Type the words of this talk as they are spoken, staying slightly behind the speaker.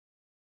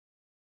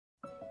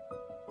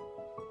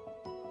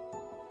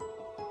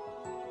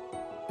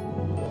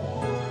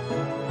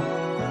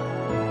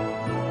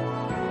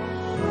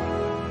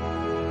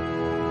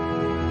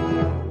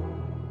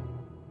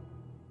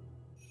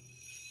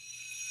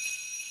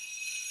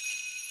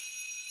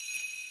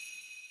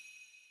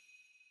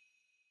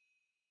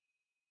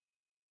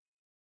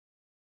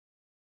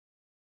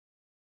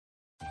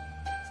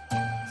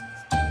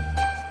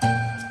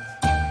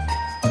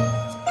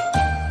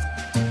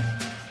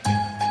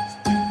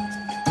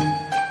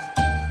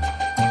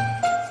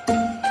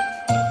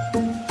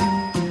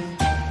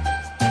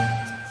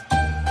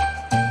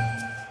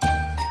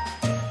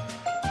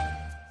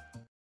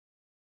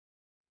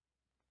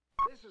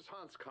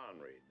Lance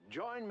Conrad.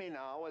 Join me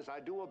now as I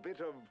do a bit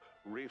of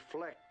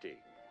reflecting.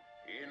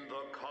 In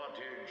the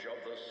cottage of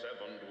the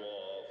 7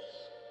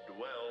 dwarfs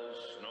dwells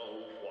Snow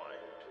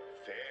White,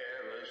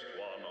 fairest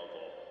one of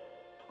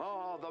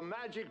all. Oh, the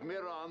magic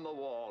mirror on the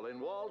wall in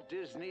Walt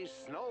Disney's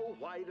Snow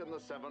White and the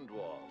 7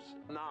 Dwarfs.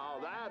 Now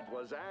that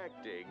was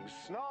acting.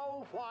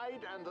 Snow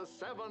White and the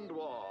 7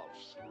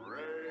 Dwarfs.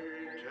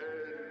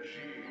 Rated G.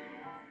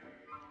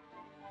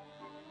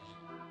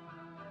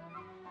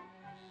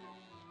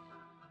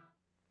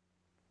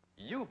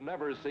 You've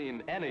never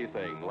seen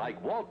anything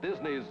like Walt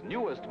Disney's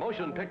newest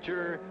motion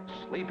picture,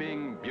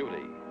 Sleeping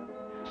Beauty.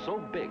 So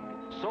big,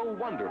 so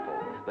wonderful,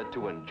 that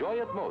to enjoy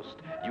it most,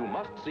 you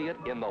must see it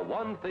in the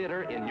one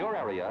theater in your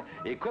area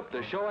equipped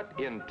to show it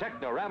in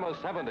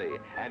Technorama 70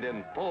 and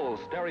in full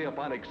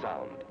stereophonic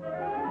sound.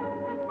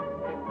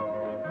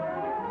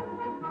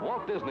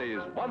 Walt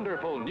Disney's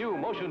wonderful new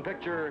motion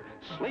picture,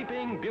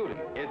 Sleeping Beauty.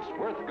 It's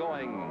worth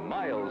going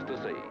miles to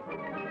see.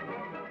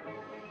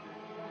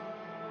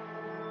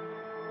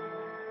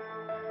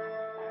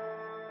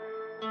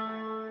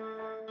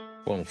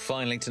 Well,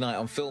 finally tonight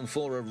on Film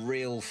 4, a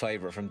real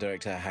favourite from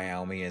director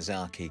Hayao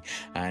Miyazaki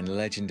and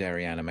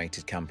legendary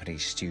animated company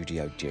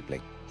Studio Ghibli.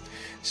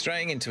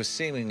 Straying into a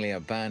seemingly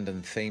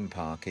abandoned theme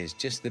park is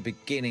just the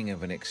beginning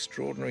of an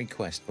extraordinary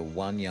quest for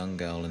one young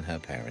girl and her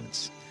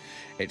parents.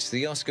 It's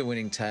the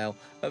Oscar-winning tale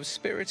of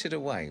Spirited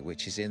Away,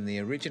 which is in the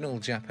original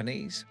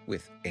Japanese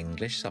with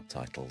English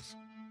subtitles.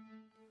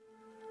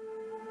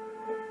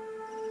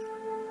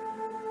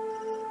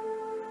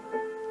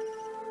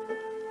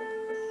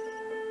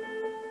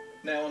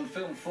 Now on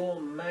Film 4,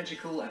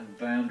 magical and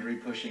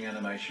boundary-pushing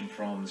animation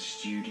from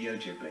Studio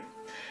Ghibli.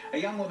 A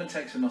young woman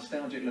takes a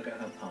nostalgic look at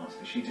her past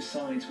as she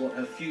decides what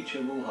her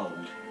future will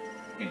hold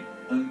in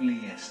Only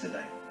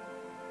Yesterday.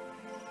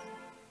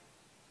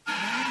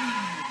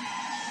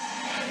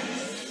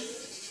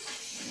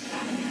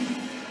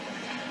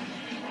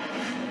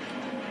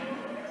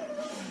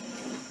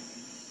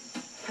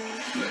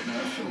 Late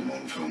night film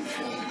on Film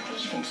 4,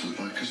 sponsored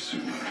by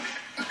Casino,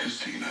 a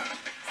casino.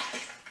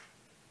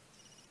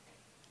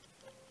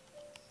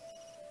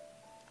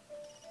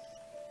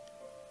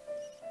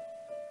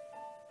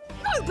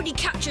 Nobody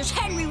catches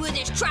Henry with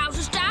his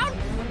trousers down.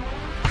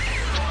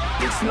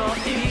 It's not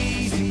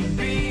easy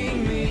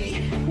being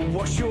me.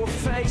 Wash your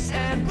face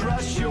and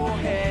brush your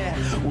hair.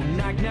 Well,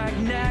 nag, nag,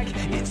 nag,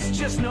 it's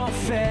just not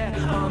fair.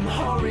 I'm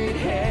horrid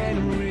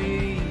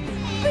Henry.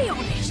 Be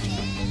honest,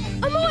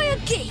 am I a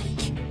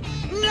geek?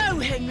 No,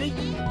 Henry.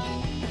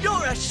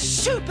 You're a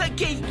super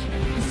geek.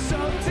 So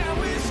down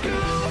with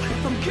school,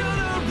 I'm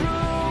gonna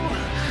rule.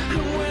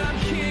 And when I'm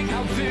king,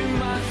 I'll do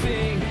my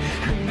thing.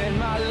 And then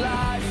my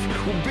life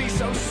will be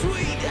so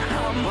sweet.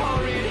 I'm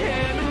horrid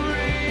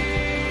Henry.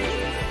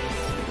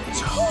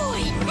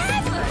 Toy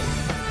heaven!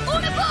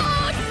 On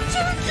aboard!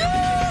 Choo-choo!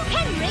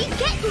 Henry,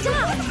 get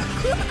down!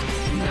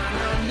 Na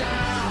na na,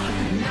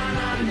 na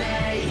na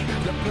nay.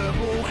 The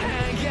purple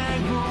hand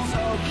gang rules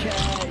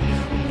okay.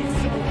 It's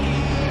so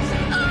easy.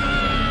 Na, na,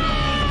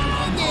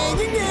 na,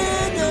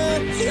 na.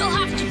 You'll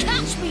have to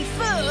catch me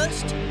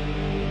first.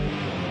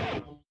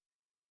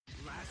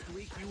 Last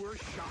week you were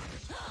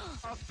shocked,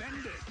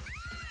 offended,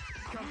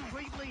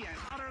 completely and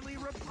utterly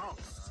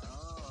repulsed.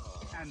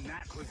 And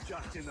that was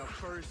just in the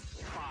first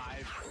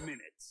 5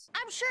 minutes.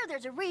 I'm sure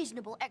there's a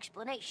reasonable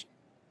explanation.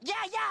 Yeah,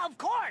 of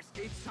course.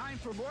 It's time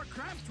for more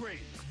craft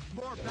trains,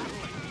 more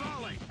battling,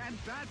 brawling, and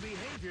bad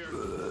behavior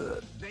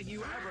than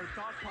you ever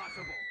thought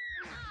possible.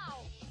 Ow!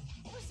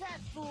 What's that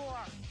for?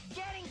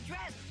 Getting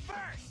dressed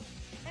first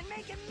and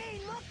making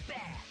me look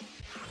bad.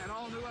 An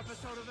all-new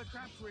episode of the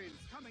Craft Twins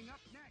coming up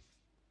next.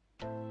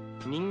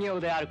 人形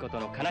であること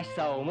の悲し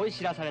さを思い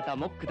知らされた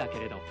モックだけ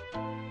れど、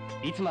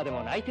いつまで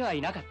も泣いては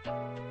いなかった。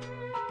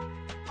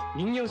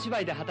人形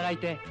芝居で働い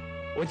て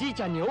おじい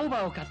ちゃんにオー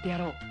バーを買ってや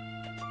ろう。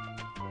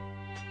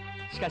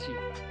しかし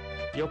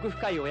欲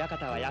深い親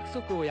方は約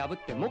束を破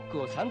ってモック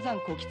を散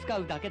々こき使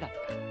うだけだっ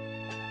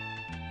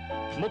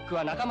た。モック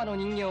は仲間の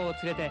人形を連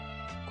れて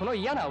この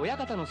嫌な親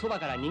方のそば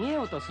から逃げ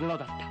ようとするの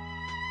だった。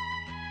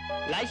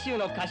来週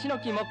のカシノ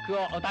キモック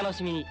をお楽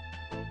しみに。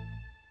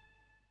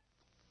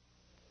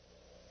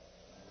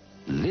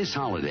 This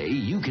holiday,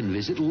 you can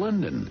visit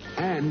London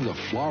and the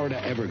Florida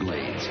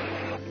Everglades.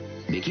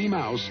 Mickey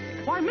Mouse.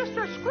 Why,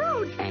 Mr.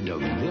 Scrooge! And a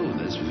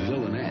villainous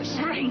villainess.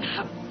 Bring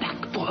her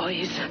back,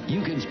 boys.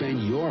 You can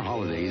spend your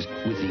holidays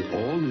with the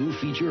all-new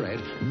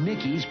featurette,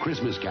 Mickey's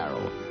Christmas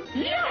Carol.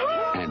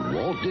 Yahoo! And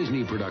Walt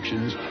Disney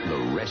Productions, The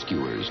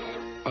Rescuers.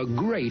 A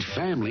great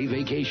family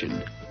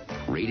vacation.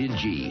 Rated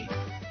G.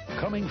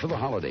 Coming for the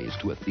holidays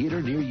to a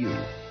theater near you.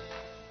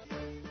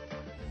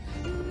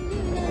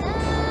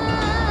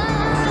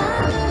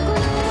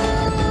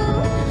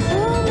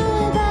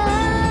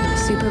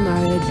 Super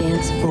Mario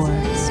Advance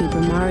 4,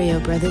 Super Mario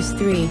Bros.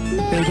 3,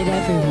 rated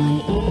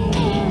everyone.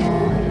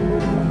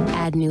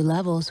 Add new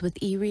levels with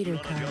e-reader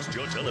card. Adjust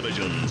your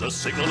televisions. A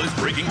signal is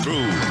breaking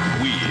through.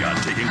 We are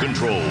taking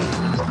control.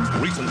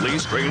 Recently,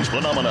 strange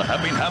phenomena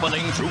have been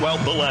happening throughout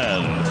the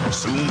land.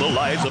 Soon the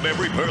lives of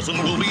every person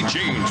will be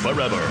changed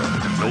forever.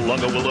 No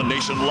longer will the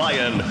nation lie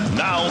in.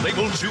 Now they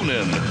will tune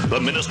in. The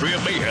Ministry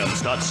of Mayhem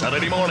starts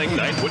Saturday morning,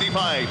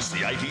 9:25,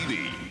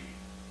 CITV.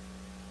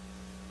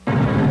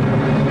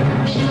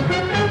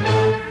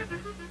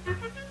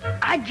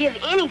 I'd give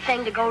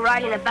anything to go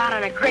riding about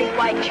on a great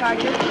white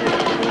charger,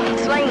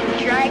 slaying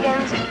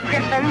dragons and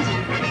griffins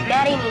and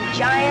man-eating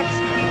giants.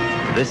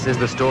 This is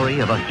the story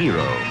of a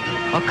hero,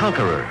 a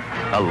conqueror,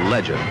 a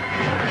legend.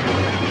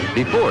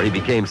 Before he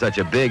became such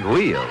a big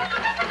wheel,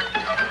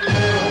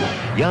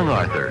 young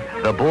Arthur,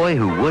 the boy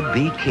who would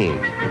be king,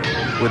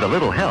 with a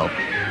little help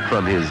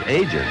from his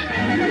agent.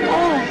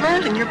 Oh,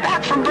 Merlin, you're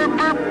back from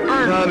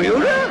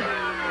Bermuda?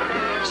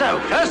 So,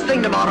 first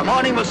thing tomorrow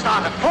morning, we'll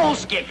start a full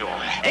schedule.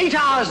 8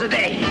 hours a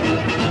day.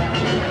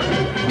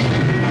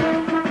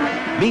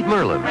 Meet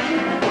Merlin.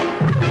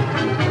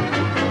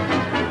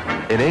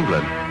 In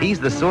England, he's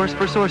the source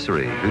for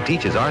sorcery who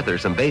teaches Arthur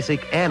some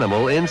basic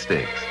animal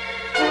instincts.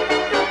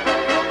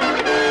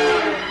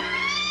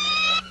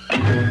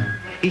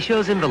 He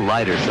shows him the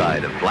lighter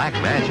side of black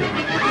magic.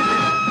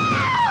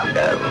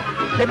 No,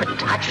 never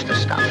touch the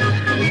stuff.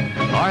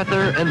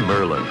 Arthur and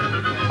Merlin,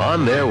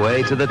 on their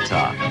way to the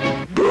top.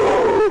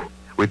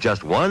 With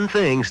just one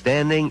thing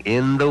standing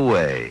in the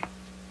way.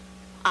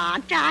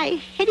 Aren't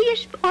I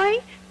hideous, boy?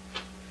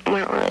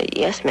 Well,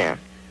 yes, ma'am.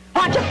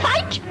 Want to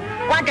fight?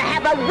 Want to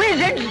have a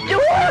wizard's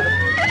duel?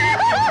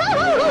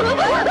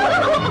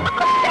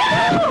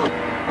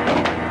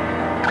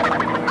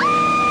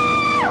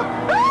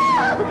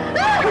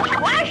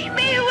 Squash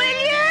me, will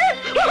you?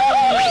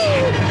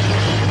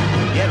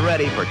 Get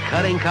ready for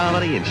cutting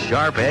comedy and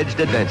sharp-edged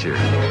adventure.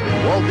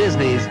 Walt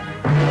Disney's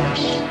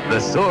The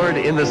Sword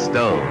in the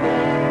Stone.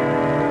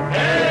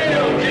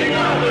 Hail King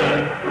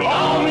Arthur!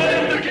 Long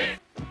live the king!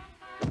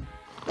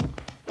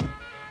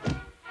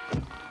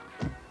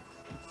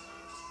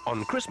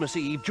 On Christmas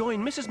Eve,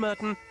 join Mrs.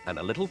 Merton and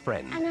a little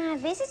friend. And I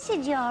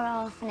visited your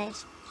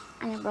orphanage.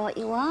 And I brought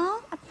you all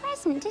a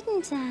present,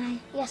 didn't I?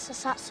 Yes, a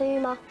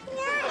Satsuma.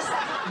 Yes.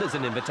 There's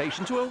an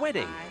invitation to a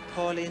wedding.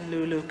 Pauline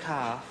Lulu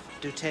Calf,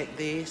 do take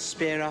thee,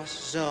 Spiros,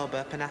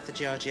 Zoba, Panatha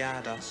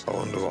Georgiados. I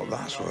wonder what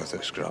that's worth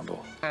at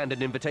Scrabble. And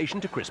an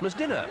invitation to Christmas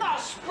dinner. Not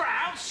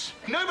sprouts!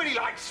 Nobody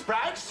likes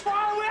sprouts! Why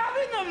are we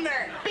having them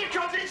then?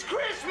 Because it's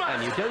Christmas!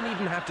 And you don't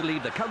even have to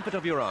leave the comfort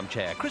of your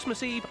armchair.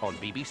 Christmas Eve on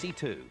BBC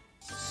Two.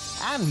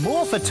 And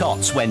more for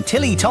tots when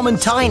Tilly, Tom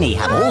and Tiny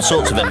have all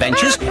sorts of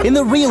adventures in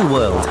the real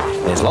world.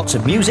 There's lots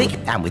of music,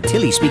 and with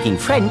Tilly speaking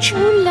French...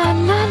 Ooh la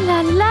la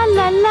la la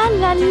la la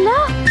la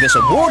la. This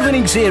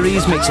award-winning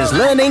series mixes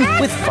learning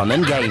with fun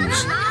and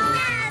games.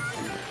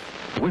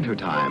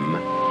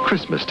 Wintertime,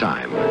 Christmas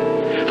time,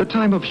 the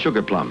time of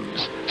sugar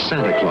plums,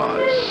 Santa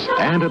Claus,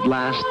 and at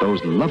last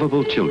those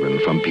lovable children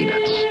from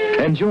Peanuts.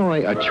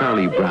 Enjoy a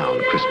Charlie Brown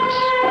Christmas.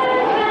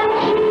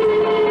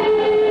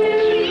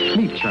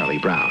 Meet Charlie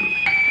Brown,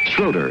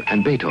 Schroeder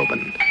and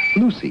Beethoven,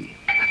 Lucy,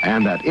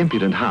 and that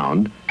impudent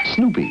hound,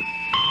 Snoopy.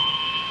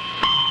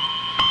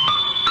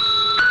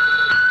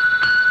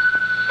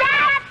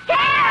 That's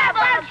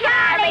terrible,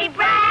 Charlie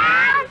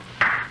Brown!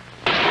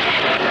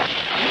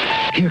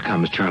 Here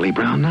comes Charlie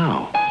Brown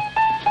now.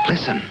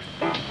 Listen.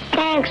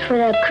 Thanks for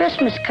that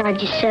Christmas card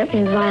you sent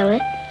me,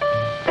 Violet.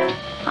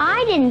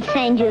 I didn't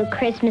send you a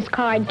Christmas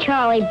card,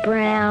 Charlie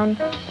Brown.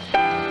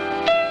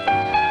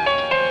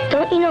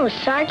 Don't you know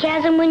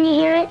sarcasm when you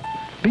hear it?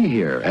 Be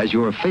here as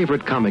your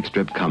favorite comic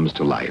strip comes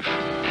to life.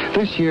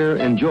 This year,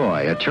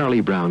 enjoy a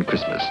Charlie Brown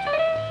Christmas.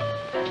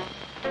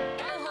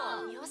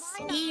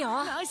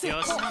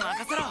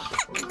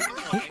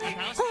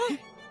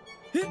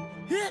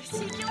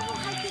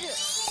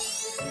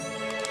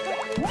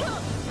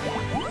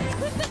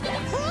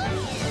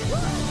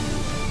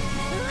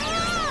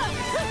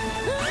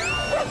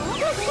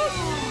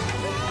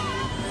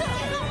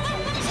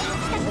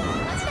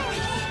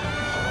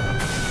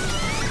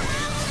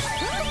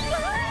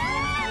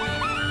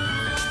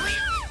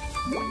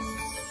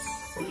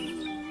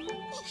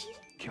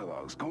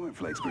 Kellogg's Corn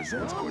Flakes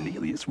presents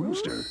Cornelius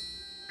Rooster.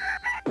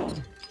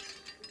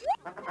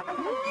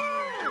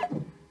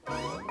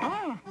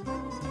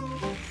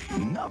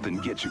 Nothing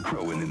gets you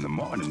crowing in the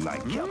morning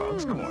like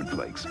Kellogg's Corn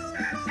Flakes.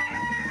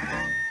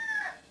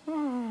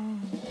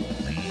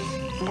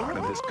 Part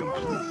of this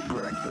complete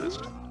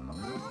breakfast.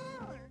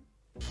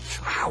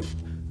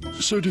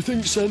 So do you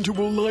think Santa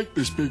will like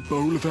this big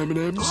bowl of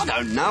M&Ms? I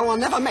don't know. I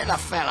never met the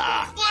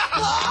fella.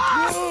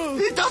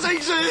 It does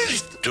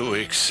exist. Do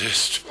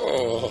exist.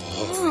 Oh.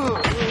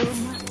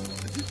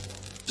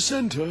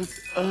 Santa,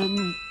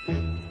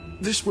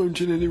 this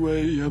won't in any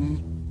way,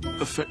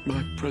 affect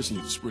my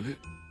presents, will it?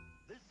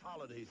 This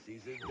holiday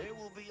season, there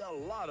will be a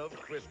lot of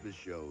Christmas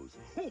shows.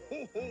 Ho,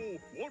 ho, ho!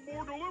 One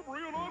more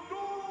delivery and I'm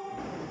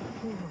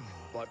done!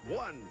 But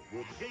one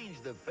will change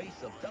the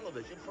face of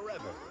television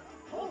forever.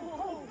 Ho,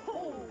 ho,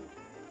 ho!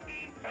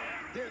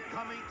 They're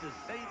coming to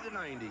save the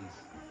 90s.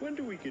 When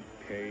do we get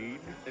paid?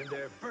 In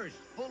their first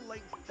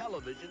full-length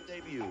television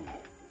debut.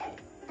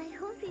 I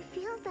hope you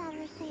feel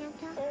better,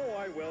 Santa. Oh,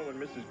 I will when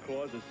Mrs.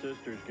 Claus's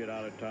sisters get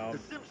out of town. The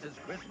Simpsons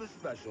Christmas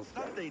Special,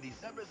 Sunday,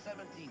 December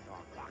 17th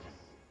on Fox.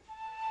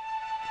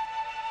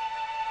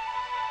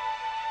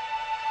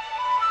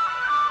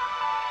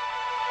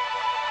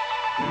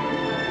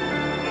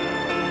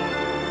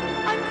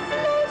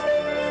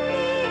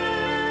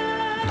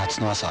夏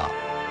の朝、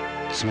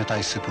冷た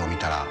いスープを見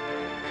たら、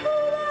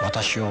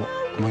私を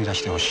思い出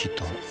してほしい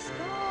と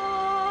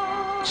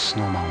ス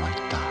ノーマンは言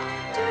った。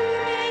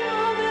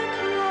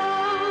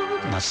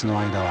夏の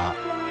間は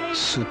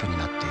スープに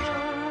なっている。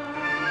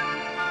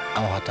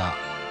青旗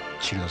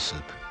チルドス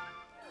ープ。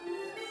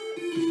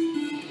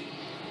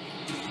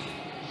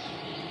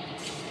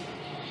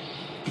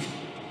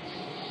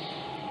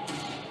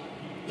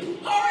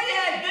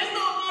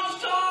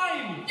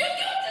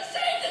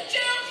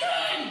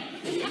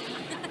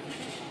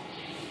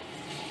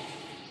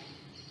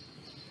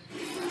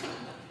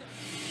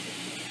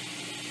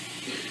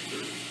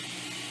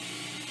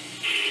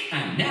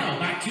And now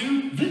back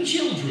to the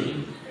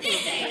children.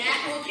 This ain't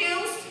apple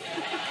juice.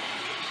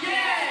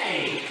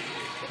 Yay!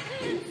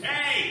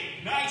 Hey,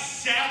 nice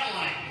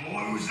satellite,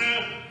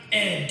 loser.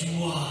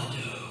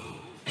 Eduardo.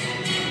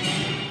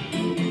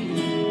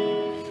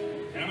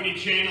 How many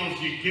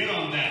channels you get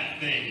on that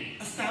thing?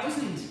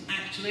 1,000,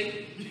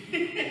 actually.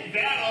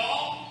 That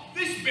all?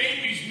 This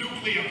baby's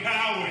nuclear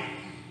powered.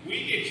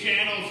 We get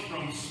channels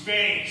from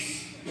space.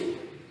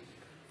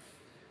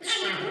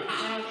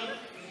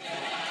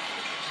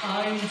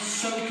 I'm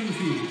so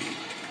confused.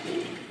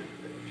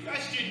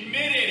 Just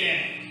admit it,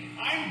 Ed.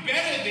 I'm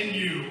better than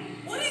you.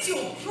 What is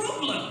your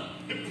problem?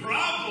 The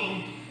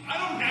problem? I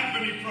don't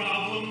have any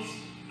problems.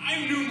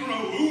 I'm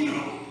numero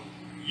uno.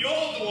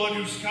 You're the one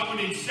who's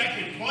coming in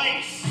second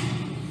place.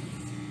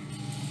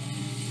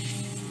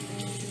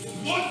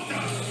 What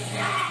the?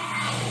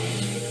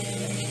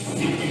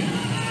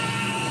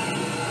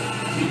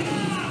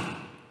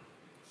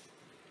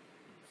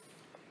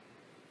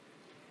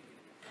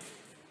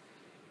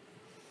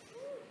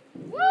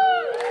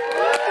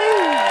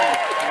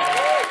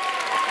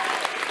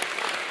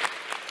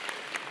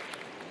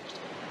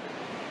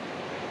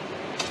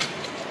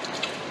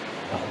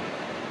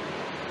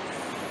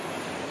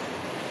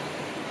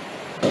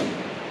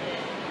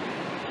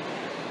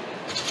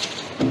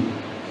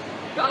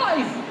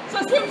 Guys, so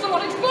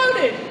Swimsalon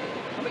exploded!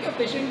 Can we go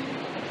fishing?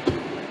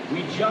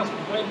 We just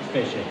went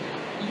fishing.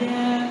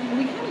 Yeah,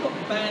 we kind of got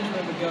banned from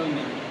ever going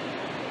there.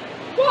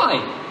 Why?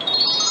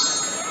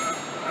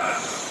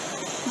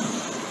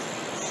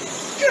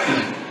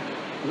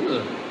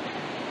 Ugh.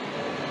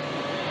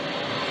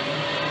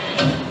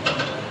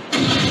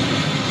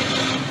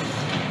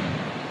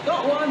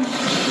 Got one!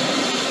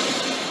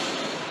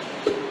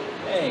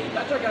 Hey,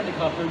 that gigantic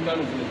harpoon gun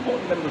is an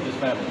important member of this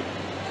family.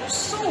 You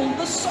sold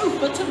the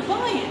sofa to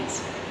buy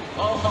it!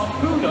 I'll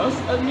harpoon us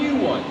a new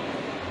one.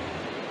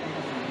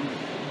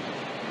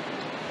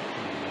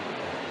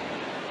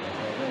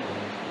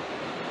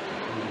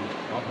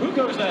 Who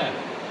goes there?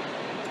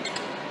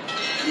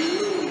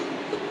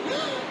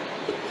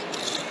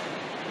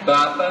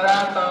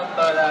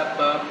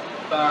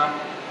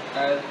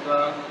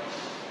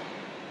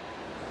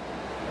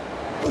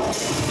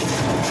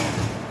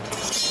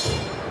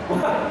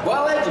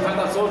 Well, Ed, you've had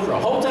that sword for a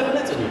whole 10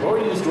 minutes and you've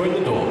already destroyed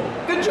the door.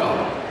 Good job.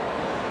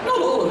 Not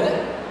all of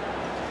it.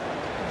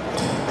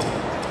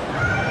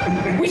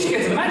 We should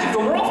get to the magic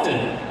door more often.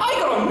 I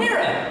got a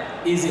mirror.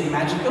 Is it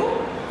magical?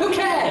 Who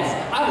cares?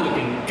 I'm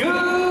looking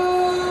good.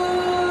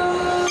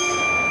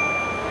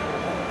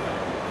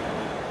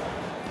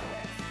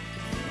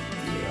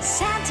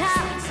 Santa,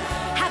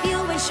 have you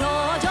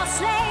insured your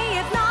sleigh?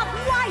 If not,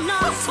 why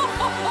not?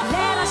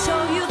 Let us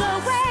show you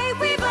the way.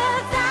 We've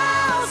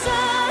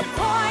 1,000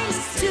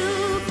 points to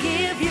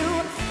give you.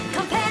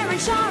 Compare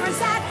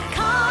insurance at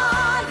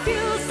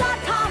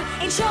confuse.com.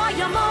 Insure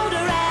your motor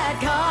at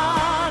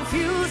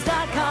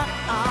confuse.com.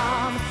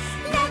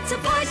 Net to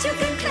points you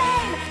can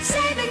claim.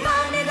 Saving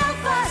money the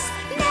first.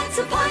 Net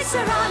to points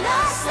are on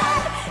us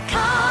at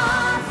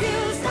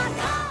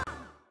confuse.com.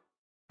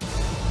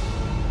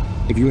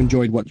 If you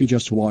enjoyed what you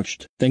just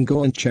watched, then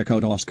go and check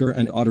out Oscar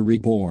and Otto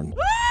Reborn.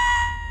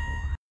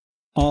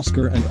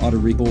 Oscar and Otto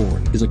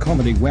Reborn is a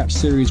comedy web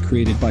series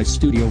created by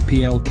Studio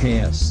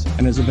PLKS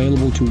and is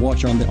available to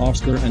watch on the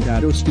Oscar and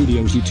Otto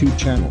Studios YouTube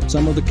channel.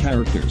 Some of the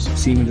characters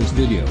seen in this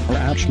video are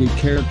actually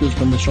characters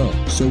from the show,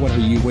 so what are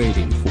you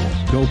waiting for?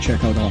 Go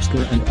check out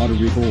Oscar and Otto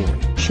Reborn.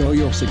 Show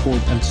your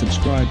support and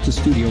subscribe to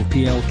Studio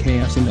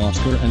PLKS and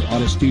Oscar and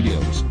Otto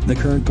Studios. The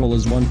current goal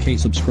is 1K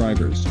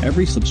subscribers.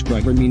 Every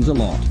subscriber means a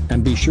lot,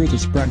 and be sure to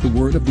spread the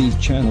word of these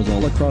channels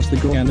all across the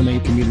Go Anime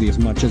community as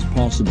much as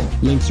possible.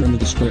 Links are in the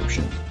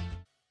description.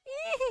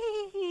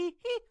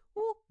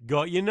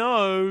 Got your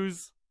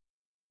nose.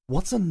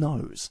 What's a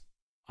nose?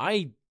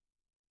 I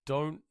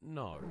don't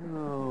know.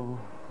 Oh,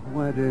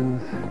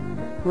 weddings.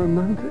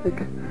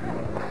 Romantic.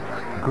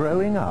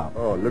 Growing up.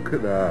 Oh, look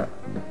at that.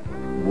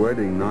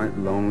 Wedding night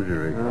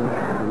lingerie.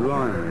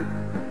 Blimey.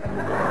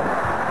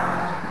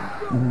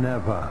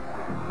 Never.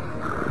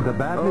 The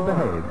Badly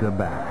Behaved are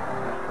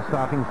back.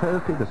 Starting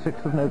Thursday the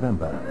 6th of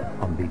November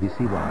on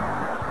BBC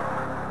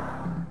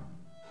One.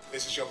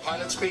 This is your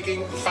pilot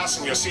speaking.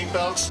 Fasten your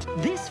seatbelts.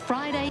 This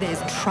Friday,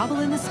 there's trouble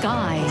in the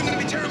sky. Wouldn't it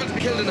be terrible to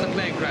be killed in a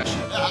plane crash?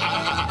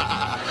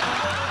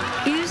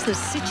 Is the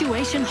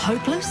situation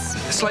hopeless?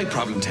 A slight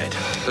problem, Ted.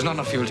 There's not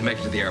enough fuel to make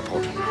it to the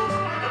airport.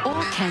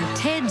 Or can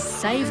Ted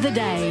save the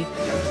day?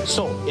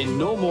 So, in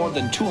no more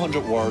than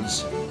 200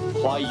 words,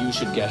 why you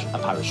should get a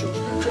parachute.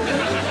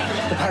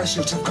 The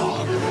parachutes have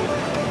gone.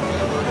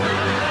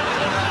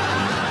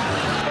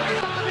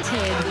 Father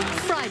Ted,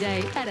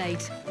 Friday at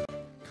 8.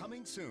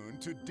 Coming soon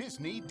to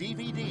Disney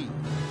DVD.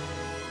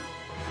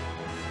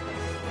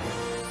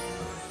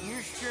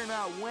 You're sure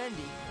not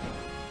Wendy.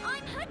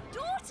 I'm her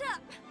daughter,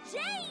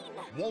 Jane!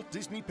 Walt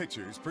Disney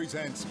Pictures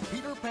presents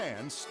Peter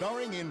Pan,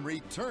 starring in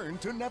Return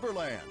to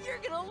Neverland. You're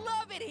gonna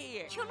love it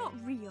here. You're not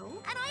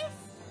real, and I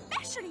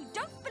especially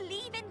don't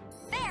believe in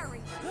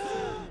fairies.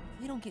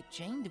 We don't get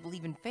Jane to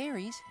believe in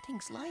fairies.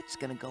 Tink's light's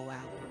gonna go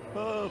out.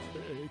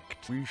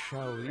 Perfect. We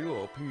shall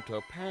lure Peter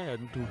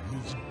Pan to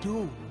his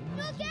doom.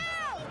 Look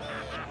out!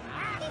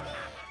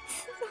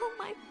 This is all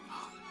my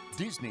fault.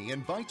 Disney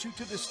invites you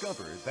to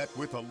discover that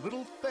with a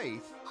little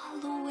faith,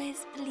 I'll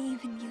always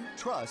believe in you.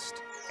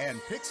 trust, and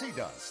pixie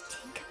dust,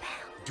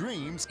 Tinkerbell,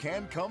 dreams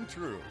can come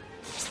true.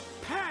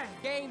 Pan!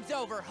 Game's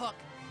over, Hook.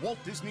 Walt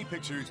Disney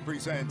Pictures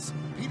presents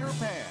Peter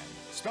Pan,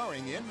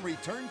 starring in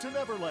Return to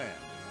Neverland.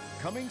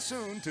 Coming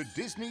soon to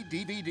Disney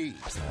DVD.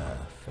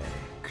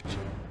 Perfect.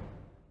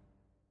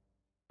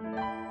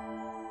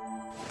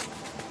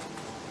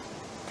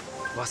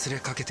忘れ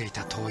かけてい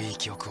た遠い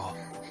記憶を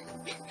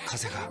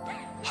風が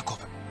運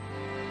ぶ。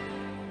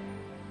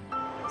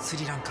ス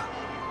リランカ、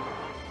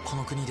こ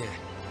の国で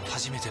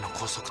初めての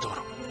高速道路。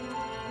道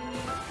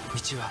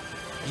は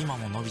今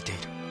も伸びてい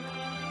る。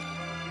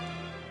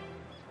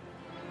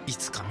い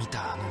つか見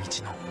たあの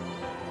道の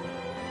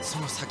そ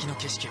の先の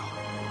景色を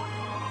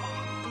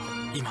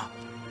今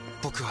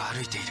僕は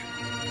歩いている。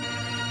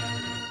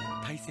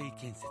大成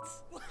建設。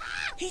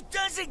He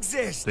does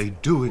exist. They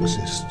do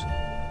exist.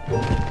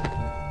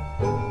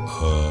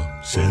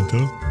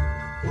 Santa?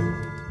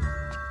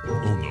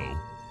 Oh no.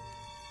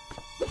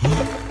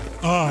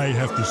 I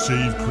have to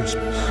save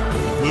Christmas.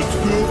 Let's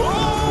go.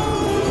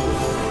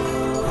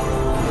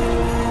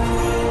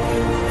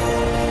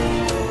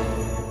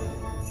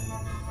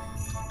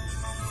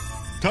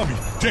 Tommy,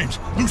 James,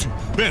 Lucy,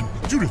 Ben,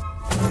 Judith.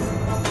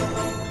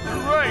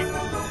 Right.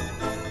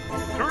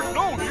 Turn,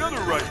 no, the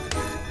other right.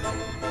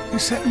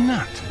 Who's that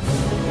nut?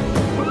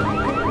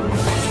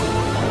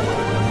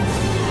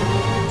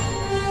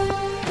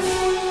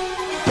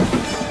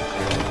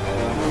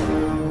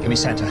 Give me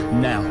Santa,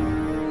 now.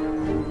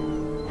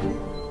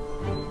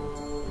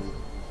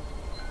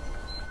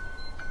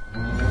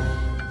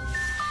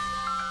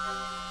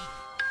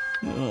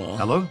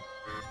 Hello?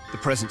 The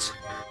presents.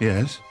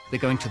 Yes? They're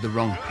going to the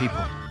wrong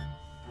people.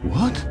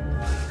 What?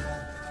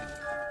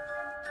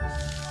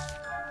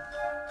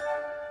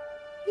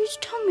 Who's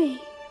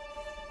Tommy?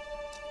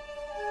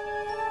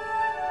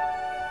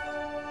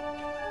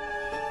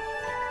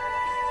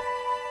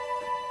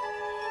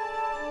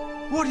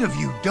 What have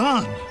you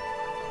done?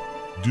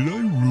 Did I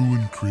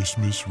ruin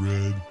Christmas,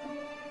 Red?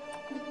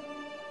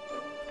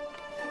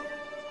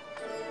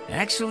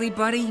 Actually,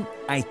 buddy,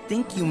 I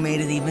think you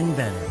made it even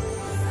better.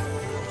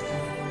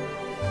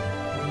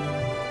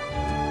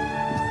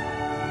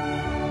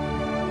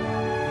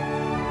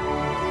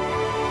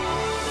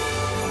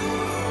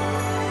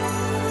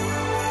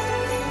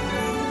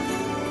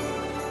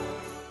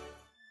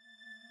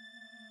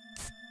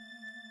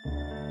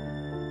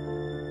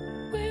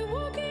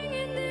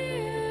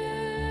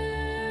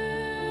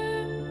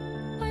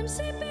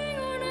 Sipping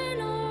on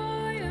an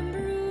iron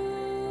brew.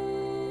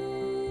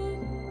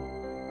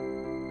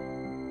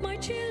 My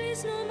chilly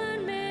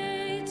snowman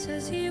mate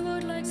says he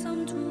would like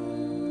some too.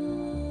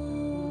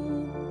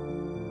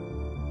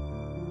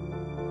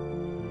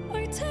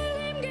 I tell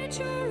him get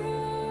your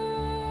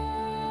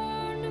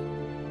own.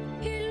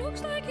 He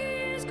looks like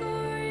he is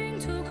going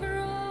to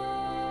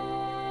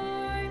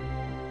cry.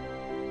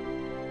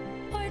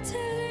 I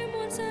tell him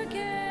once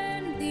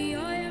again the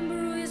iron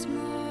brew is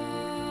mine.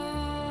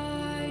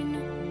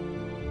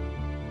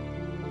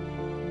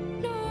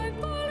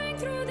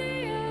 Through the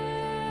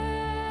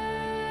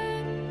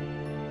air,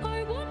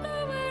 I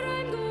wonder where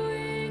I'm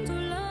going to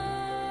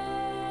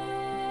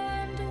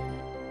land.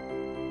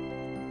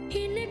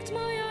 He nicked my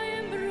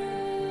iron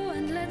brew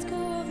and let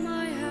go of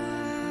my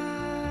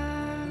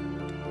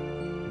hand.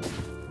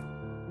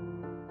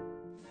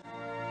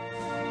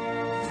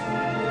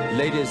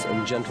 Ladies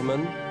and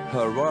gentlemen,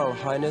 Her Royal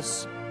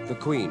Highness, the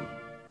Queen.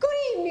 Good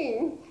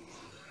evening.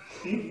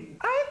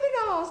 I've been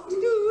asked to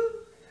do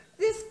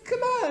this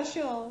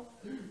commercial.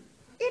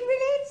 It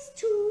relates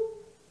to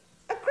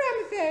a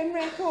gramophone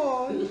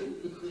record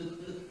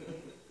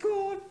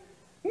called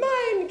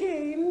Mind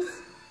Games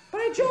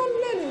by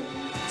John Lennon.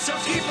 So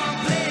keep on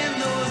playing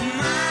those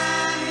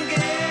mind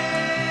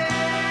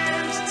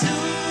games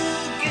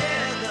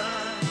together.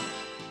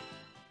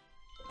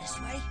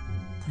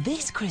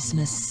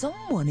 Christmas,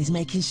 someone is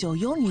making sure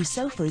your new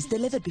sofa is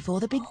delivered before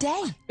the big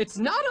day. It's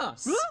not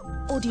us!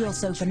 Order your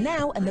sofa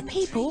now and the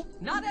people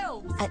Not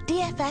elves! at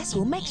DFS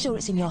will make sure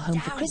it's in your home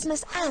for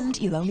Christmas and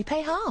you'll only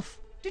pay half.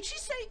 Did she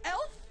say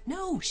elf?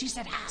 No, she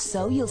said half.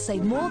 So you'll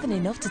save more than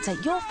enough to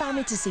take your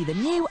family to see the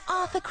new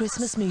Arthur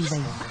Christmas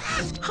movie.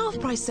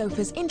 Half-price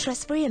sofas,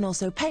 interest-free and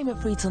also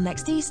payment-free till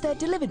next Easter,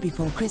 delivered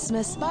before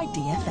Christmas by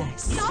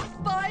DFS.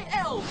 Not by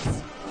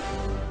elves!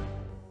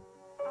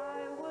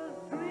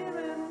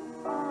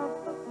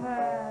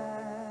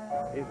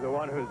 He's the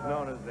one who's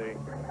known as the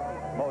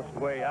most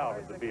way out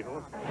of the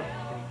Beatles.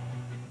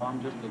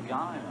 I'm just a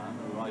guy, man,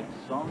 who writes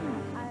songs.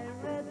 I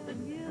read the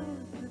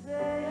news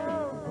today,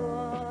 oh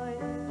boy.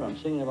 I'm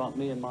singing about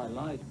me and my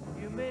life.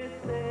 You may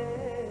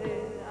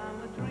say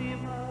I'm a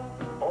dreamer.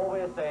 All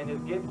we're saying is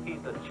give peace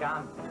a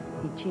chance.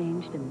 He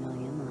changed a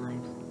million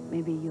lives.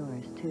 Maybe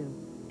yours, too.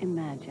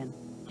 Imagine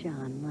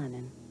John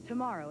Lennon.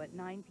 Tomorrow at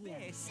 9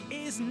 p.m. This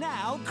is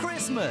now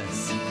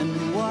Christmas.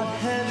 And what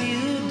have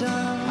you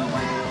done?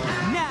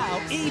 Now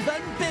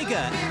even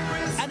bigger.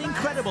 An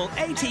incredible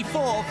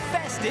 84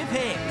 festive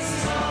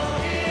hits.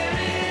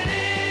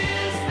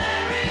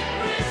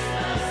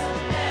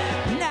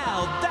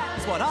 Now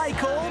that's what I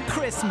call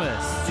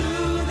Christmas.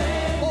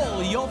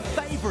 All your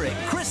favourite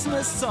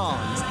Christmas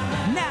songs.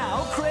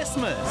 Now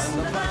Christmas.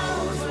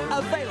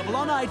 Available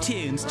on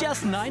iTunes,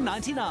 just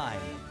 $9.99.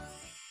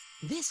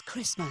 This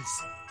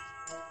Christmas,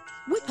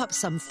 whip up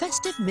some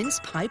festive mince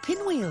pie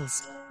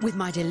pinwheels with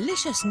my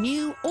delicious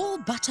new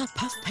all-butter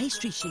puff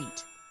pastry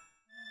sheet.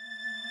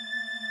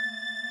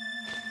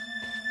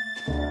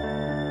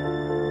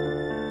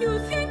 You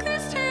think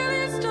this tale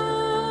is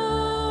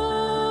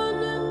done?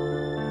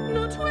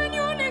 Not when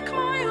you nick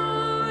my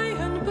eye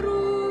and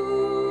brew.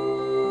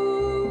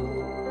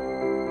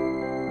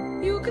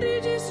 You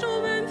greedy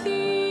snowman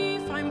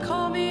thief, I'm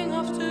coming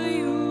after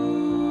you.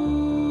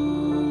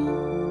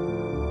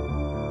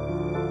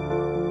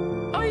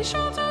 I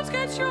shall not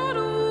get your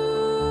own.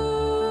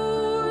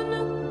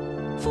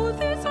 For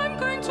this I'm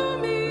going to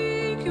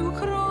make you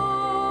cry.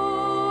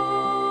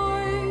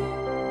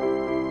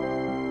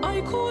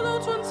 I call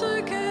out once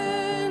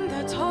again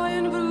that high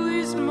and brew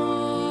is mine.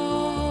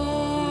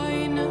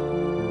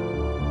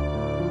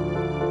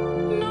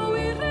 Now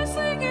we're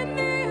wrestling in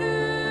the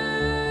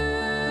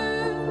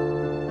air.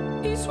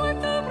 He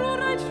swiped the brew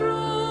right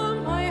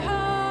from my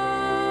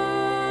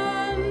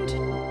hand.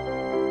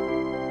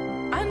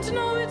 And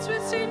now it's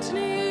with Saint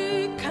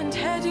Nick and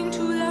heading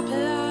to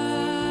Lapland.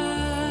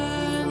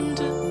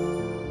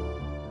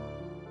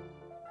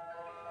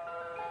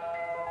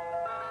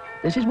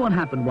 This is what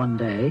happened one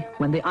day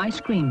when the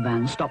ice cream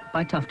van stopped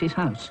by Tufty's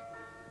house.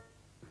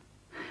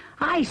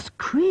 Ice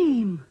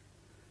cream!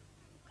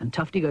 And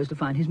Tufty goes to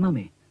find his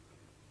mummy.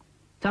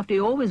 Tufty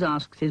always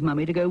asks his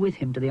mummy to go with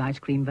him to the ice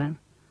cream van.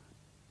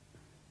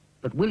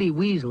 But Willy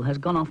Weasel has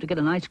gone off to get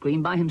an ice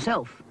cream by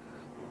himself.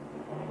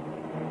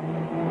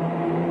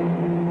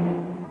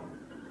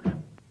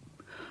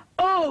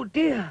 Oh,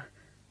 dear!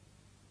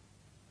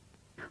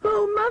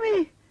 Oh,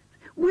 Mummy!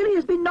 Willy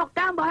has been knocked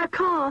down by a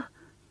car.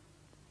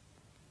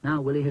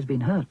 Now Willy has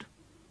been hurt.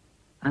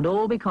 And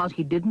all because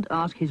he didn't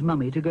ask his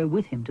mummy to go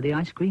with him to the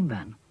ice cream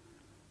van.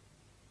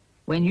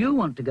 When you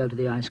want to go to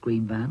the ice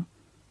cream van,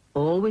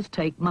 always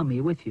take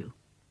Mummy with you.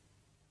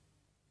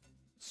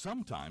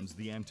 Sometimes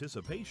the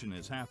anticipation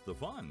is half the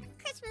fun.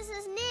 Christmas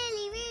is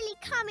nearly really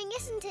coming,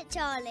 isn't it,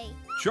 Charlie?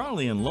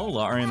 Charlie and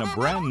Lola are in a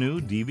brand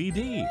new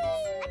DVD.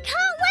 I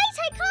can't wait!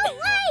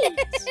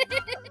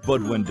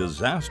 But when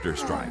disaster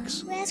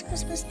strikes, Where's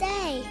Christmas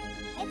Day?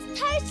 It's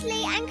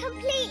totally and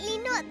completely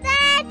not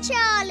there,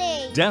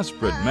 Charlie!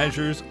 desperate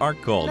measures are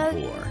called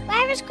for.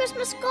 Where is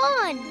Christmas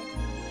gone?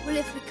 Well,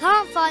 if we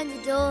can't find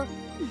the door,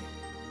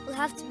 we'll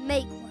have to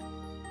make one.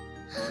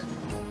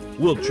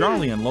 Will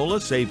Charlie and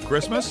Lola save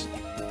Christmas?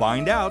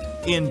 Find out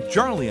in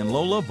Charlie and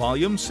Lola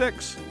Volume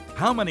 6.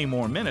 How many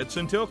more minutes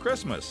until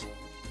Christmas?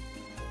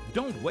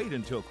 Don't wait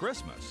until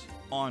Christmas.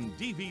 On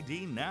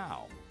DVD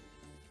now.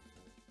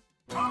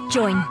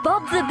 Join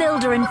Bob the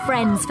Builder and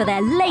friends for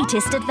their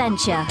latest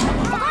adventure.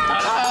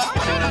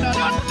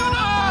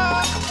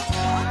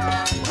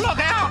 Look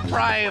out,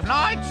 brave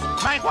knights!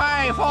 Make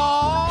way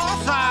for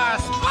Sir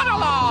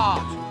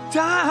Spudalot!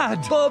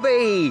 Dad!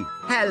 Bobby!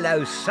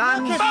 Hello,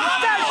 son.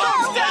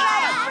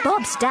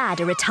 Bob's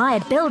dad, a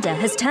retired builder,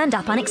 has turned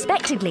up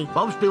unexpectedly.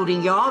 Bob's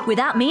building yard?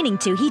 Without meaning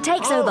to, he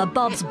takes over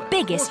Bob's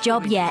biggest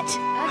job yet.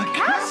 A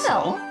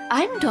castle?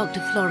 I'm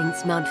Dr.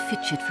 Florence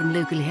Mountfitchet from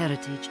Local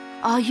Heritage.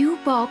 Are you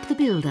Bob the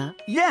Builder?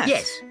 Yes.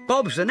 Yes.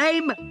 Bob's the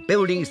name,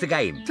 building's the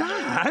game.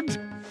 Dad?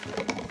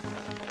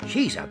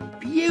 She's a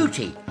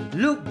beauty.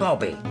 Look,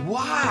 Bobby.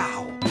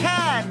 Wow!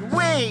 Can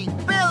we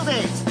build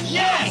it?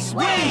 Yes,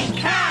 we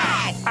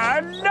can!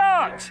 A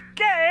lot!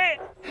 Get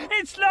it?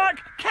 It's like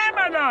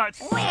Camelot!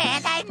 We're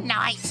the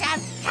Knights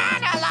of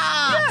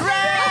Camelot!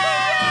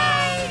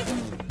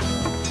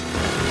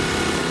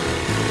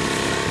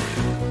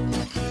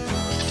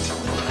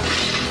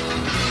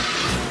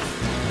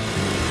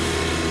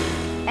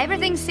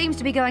 Everything seems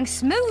to be going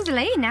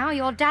smoothly now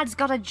your dad's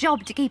got a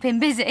job to keep him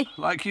busy.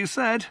 Like you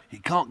said, he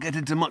can't get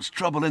into much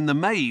trouble in the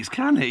maze,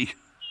 can he?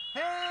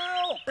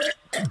 Help!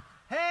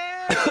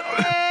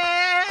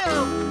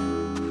 Help!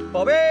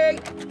 Bobby!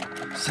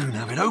 Soon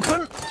have it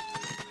open.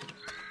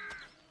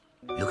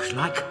 Looks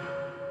like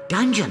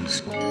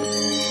dungeons.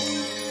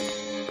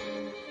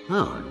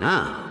 Oh, no,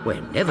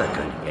 we're never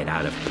going to get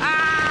out of...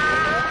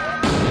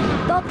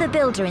 Bob the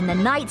Builder in the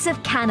Knights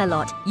of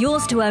Camelot.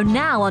 Yours to own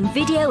now on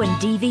video and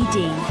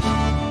DVD.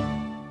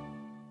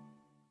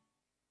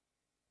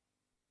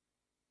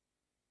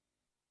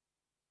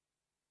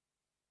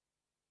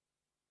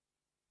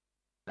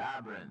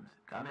 Labyrinth,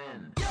 come in.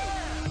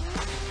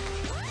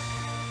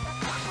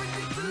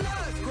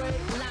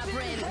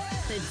 Labyrinth,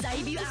 the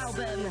debut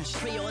album.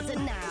 Pre-order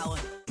now.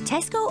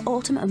 Tesco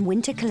Autumn and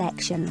Winter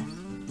Collection.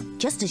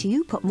 Just as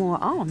you put more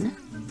on,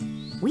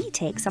 we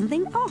take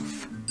something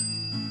off.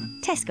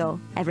 Tesco,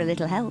 every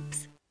little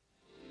helps.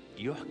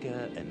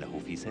 يحكى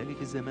أنه في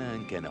سالف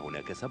الزمان كان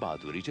هناك 7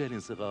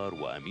 رجال صغار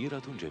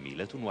وأميرة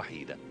جميلة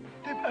وحيدة.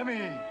 تبقى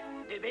مين؟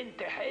 دي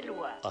بنت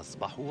حلوة.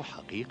 أصبحوا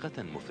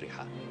حقيقة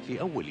مفرحة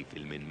في أول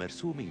فيلم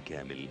مرسوم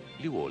كامل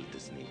لوالت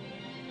ديزني.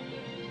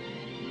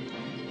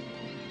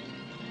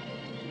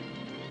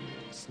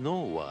 سنو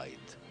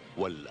وايت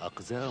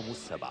والأقزام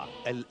السبعة.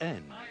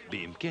 الآن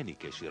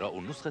بإمكانك شراء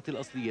النسخة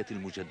الأصلية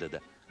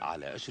المجددة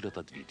على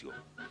أشرطة فيديو.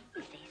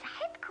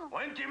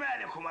 وانت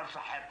مالك ومال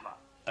صحتنا؟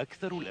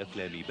 أكثر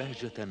الأفلام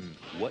بهجة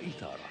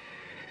وإثارة.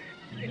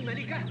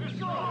 الملكة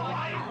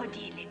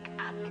خدي لك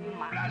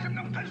لازم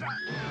نقتزع.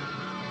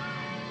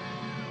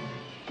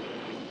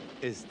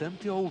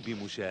 استمتعوا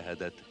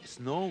بمشاهدة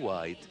سنو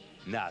وايت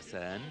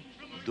نعسان،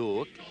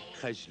 دوك،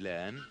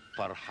 خجلان،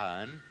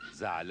 فرحان،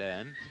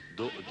 زعلان،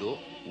 دؤدؤ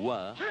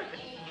و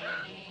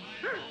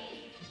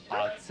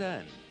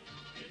عطسان.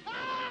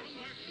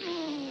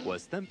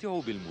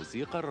 واستمتعوا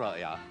بالموسيقى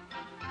الرائعة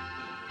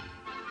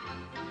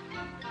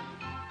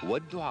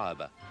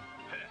والدعابة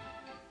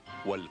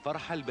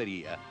والفرحة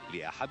البريئة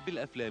لأحب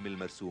الأفلام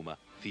المرسومة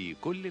في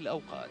كل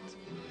الأوقات.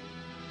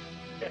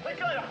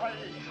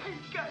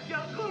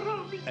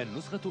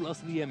 النسخة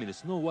الأصلية من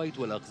سنو وايت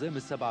والأقزام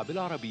السبعة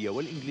بالعربية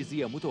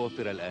والإنجليزية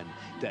متوفرة الآن.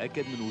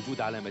 تأكد من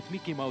وجود علامة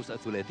ميكي ماوس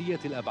الثلاثية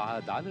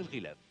الأبعاد على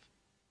الغلاف.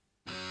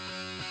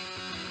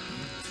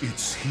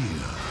 It's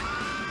here.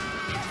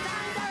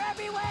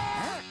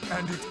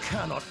 And it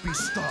cannot be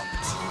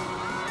stopped.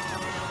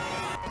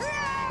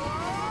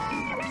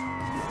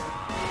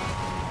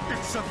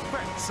 Its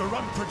effects are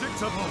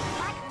unpredictable.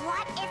 But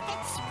what if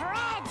it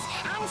spreads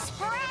and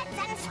spreads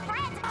and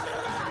spreads?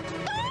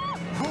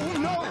 Who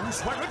knows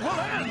where it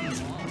will end?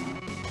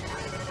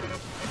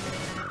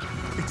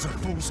 It's a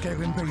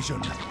full-scale invasion.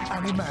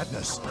 Annie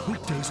Madness.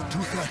 Weekdays at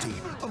 2:30.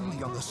 Only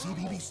on the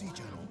CBBC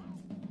channel.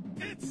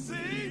 It's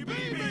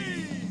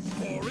CBBS!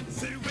 For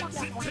itsy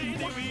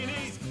teeny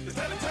weenies. The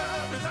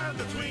Teletubbies and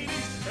the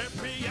Tweenies.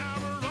 Every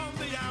hour on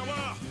the hour.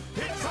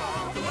 It's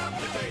all throughout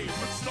the day.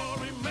 From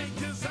story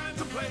makers and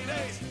to play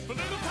days. For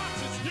little tots,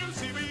 it's new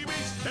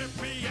CBBS.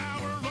 Every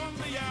hour on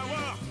the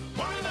hour.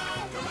 Why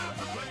not come out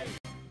to play?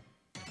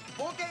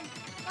 Walking.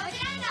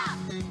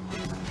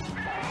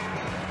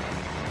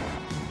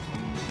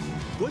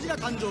 ゴジラ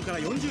誕生から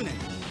40年、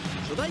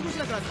初代ゴジ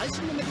ラから最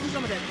新のメカゴジ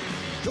ラまで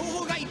情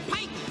報がいっぱ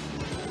い。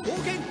冒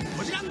険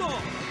ゴジランド。ゴ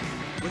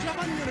ジラフ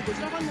ァンによるゴ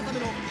ジラファンのため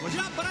のゴジ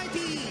ラバラエテ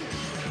ィー。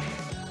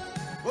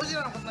ゴジ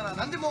ラのことなら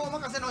何でもお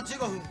任せの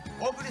15分。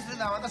お送りする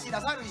のは私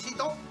ラサール石井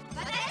と私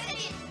たち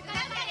福田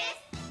です。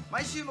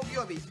毎週木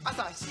曜日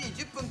朝7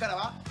時10分から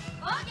は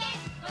冒険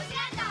ゴジ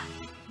ラン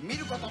ド見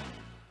ること。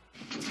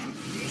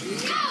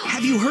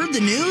 Have you heard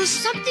the news?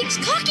 Something's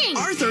cooking!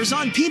 Arthur's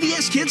on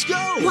PBS Kids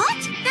Go!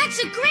 What? That's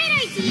a great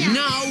idea!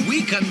 Now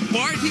we can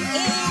party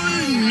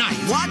all night!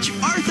 Watch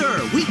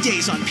Arthur!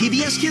 Weekdays on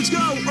PBS Kids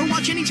Go or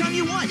watch anytime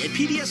you want at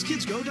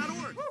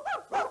pbskidsgo.org.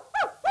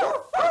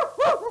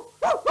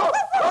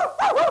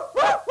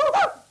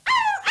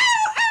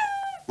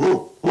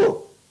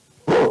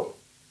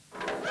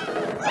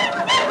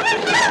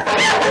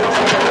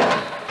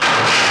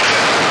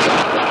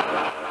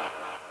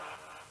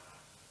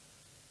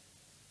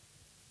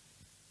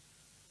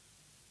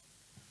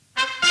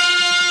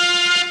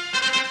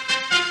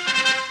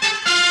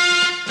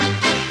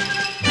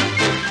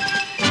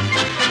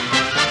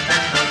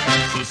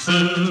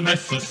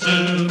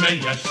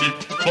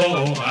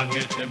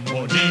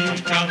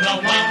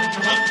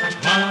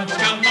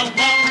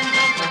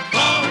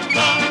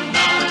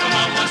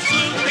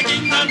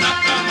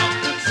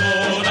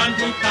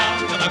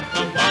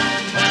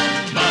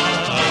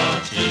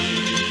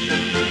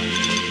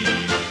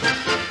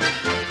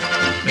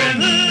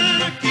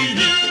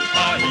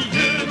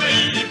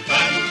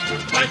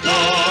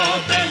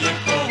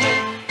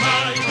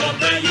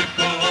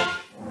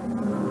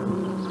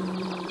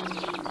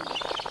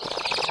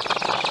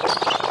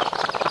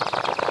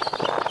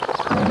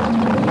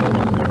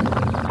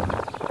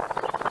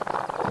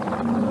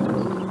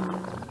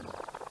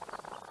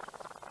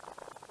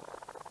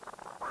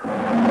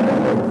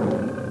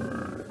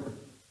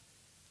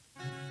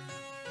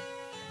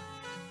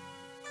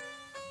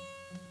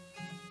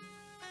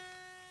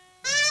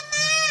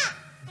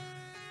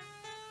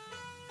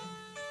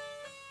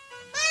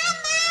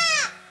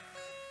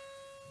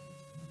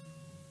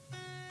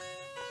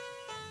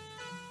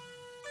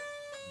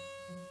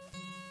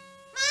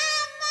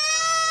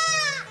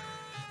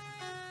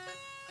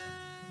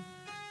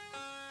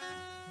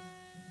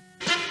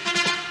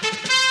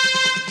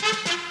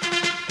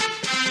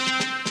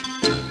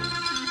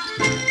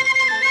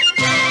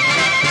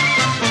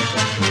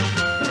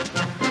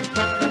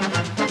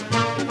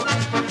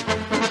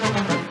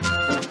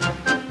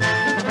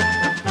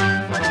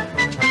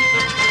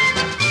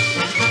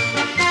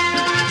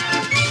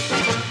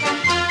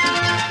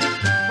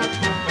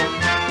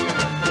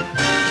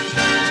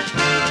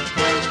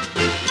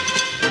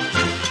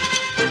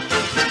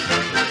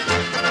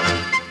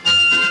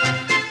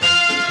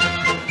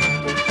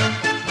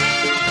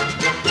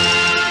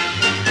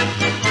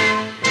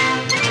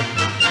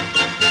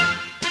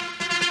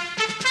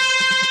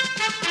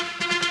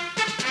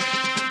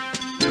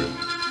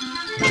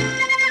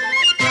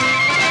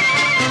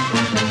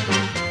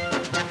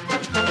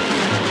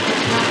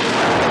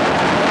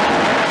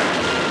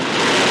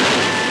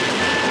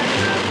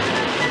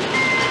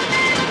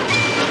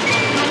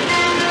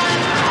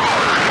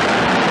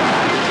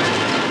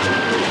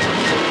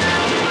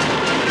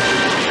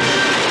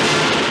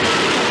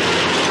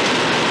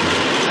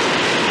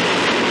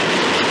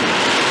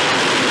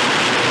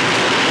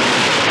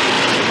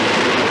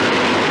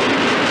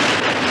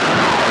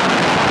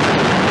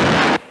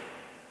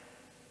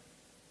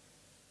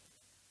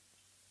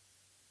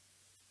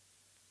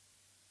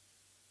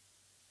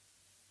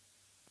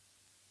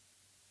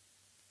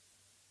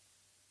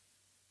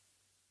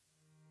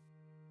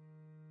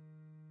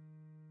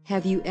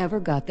 Have you ever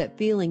got that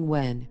feeling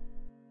when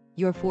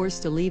you're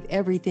forced to leave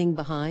everything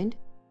behind?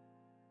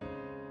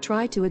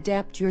 Try to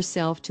adapt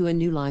yourself to a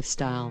new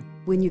lifestyle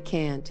when you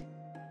can't.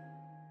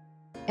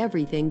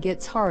 Everything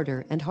gets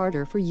harder and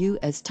harder for you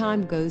as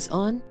time goes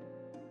on,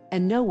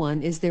 and no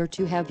one is there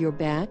to have your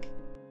back.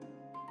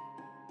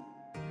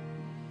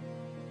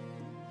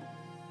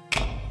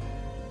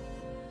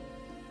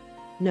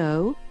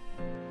 No?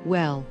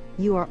 Well,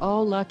 you are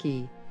all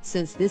lucky,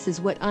 since this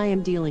is what I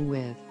am dealing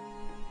with.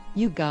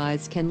 You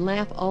guys can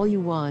laugh all you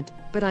want,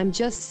 but I'm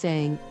just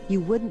saying,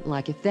 you wouldn't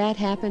like if that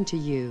happened to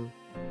you.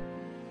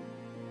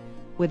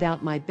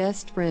 Without my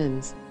best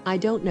friends, I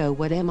don't know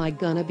what am I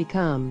gonna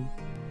become.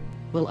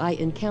 Will I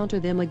encounter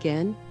them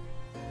again?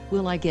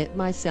 Will I get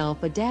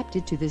myself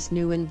adapted to this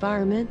new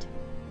environment?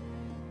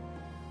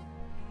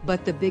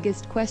 But the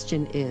biggest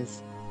question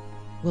is,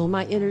 will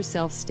my inner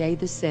self stay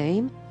the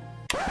same?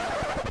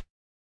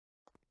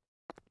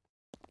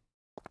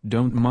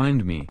 Don't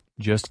mind me,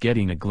 just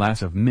getting a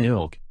glass of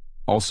milk.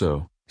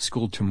 Also,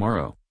 school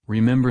tomorrow,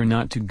 remember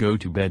not to go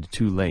to bed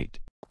too late.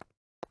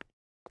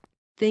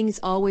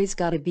 Things always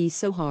gotta be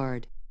so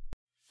hard.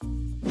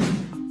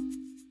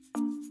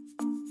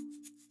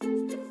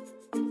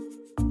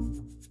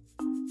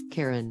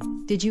 Karen,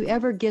 did you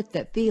ever get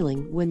that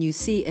feeling when you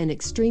see an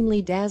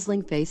extremely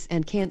dazzling face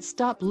and can't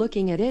stop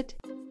looking at it?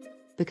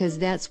 Because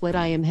that's what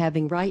I am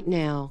having right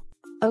now.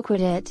 Oh,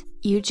 quit it.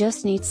 You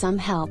just need some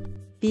help.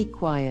 Be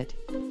quiet.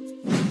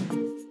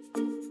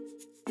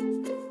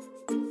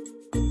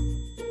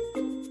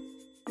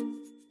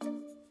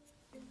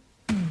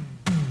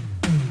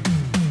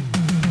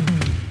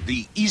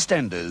 The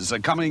EastEnders are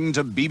coming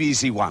to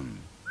BBC One.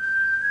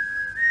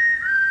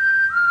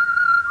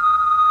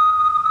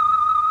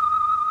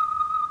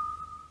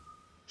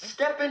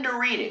 Step into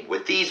reading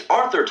with these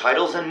Arthur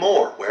titles and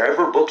more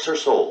wherever books are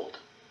sold.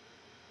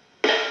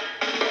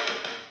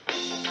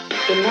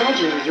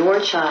 Imagine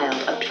your child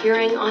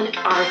appearing on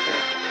Arthur.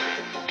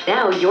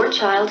 Now your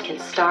child can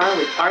star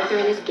with Arthur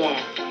and his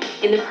gang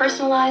in the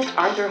personalized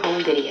Arthur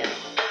home video.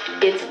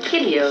 It's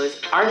Kidio's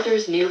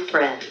Arthur's New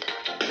Friend,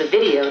 the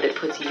video that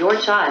puts your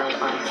child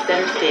on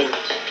center stage.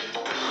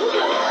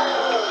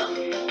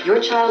 Your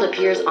child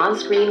appears on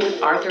screen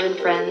with Arthur and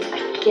friends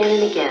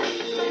again and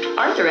again.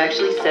 Arthur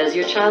actually says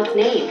your child's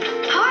name.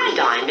 Hi,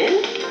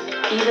 Diamond.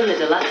 Even the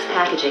deluxe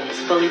packaging is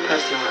fully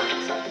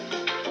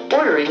personalized.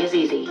 Ordering is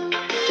easy.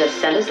 Just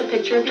send us a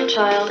picture of your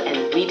child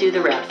and we do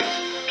the rest.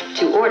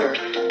 To order,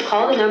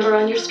 call the number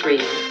on your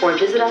screen or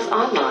visit us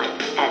online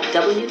at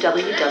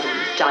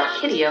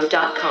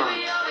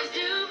www.kidio.com.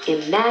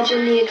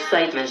 Imagine the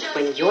excitement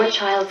when your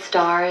child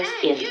stars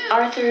in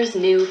Arthur's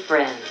New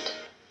Friend.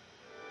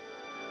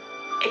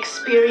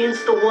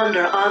 Experience the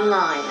wonder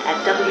online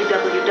at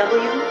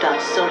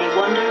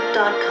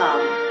www.sonywonder.com.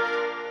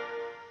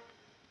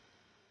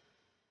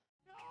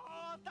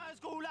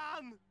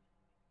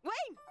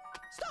 Wayne!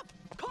 Stop!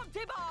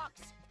 Comty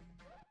box!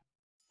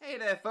 Hey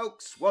there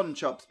folks, One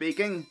Chop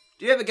speaking.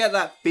 Do you ever get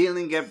that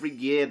feeling every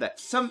year that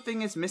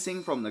something is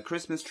missing from the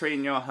Christmas tree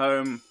in your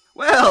home?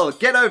 Well,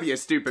 get over your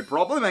stupid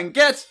problem and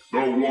get the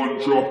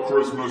One Chop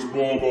Christmas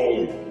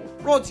bauble.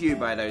 Brought to you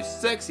by those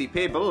sexy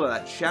people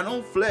at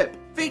Channel Flip,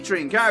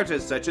 featuring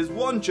characters such as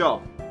One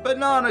Chop,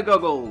 Banana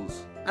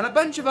Goggles, and a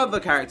bunch of other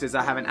characters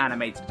I haven't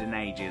animated in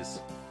ages.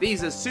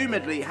 These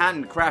assumedly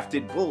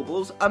handcrafted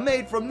baubles are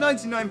made from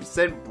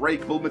 99%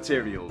 breakable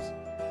materials.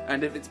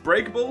 And if it's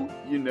breakable,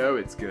 you know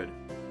it's good.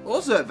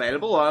 Also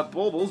available are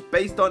baubles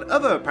based on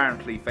other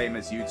apparently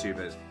famous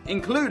YouTubers,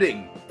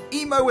 including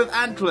Emo with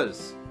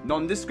Antlers,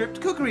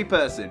 Nondescript Cookery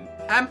Person,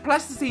 and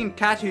Plasticine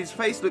Cat whose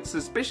face looks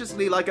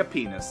suspiciously like a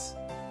penis.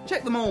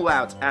 Check them all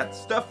out at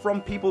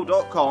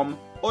stufffrompeople.com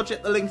or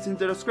check the links in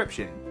the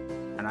description.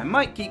 And I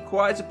might keep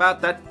quiet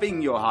about that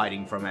thing you're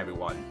hiding from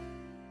everyone.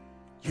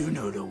 You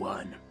know the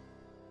one.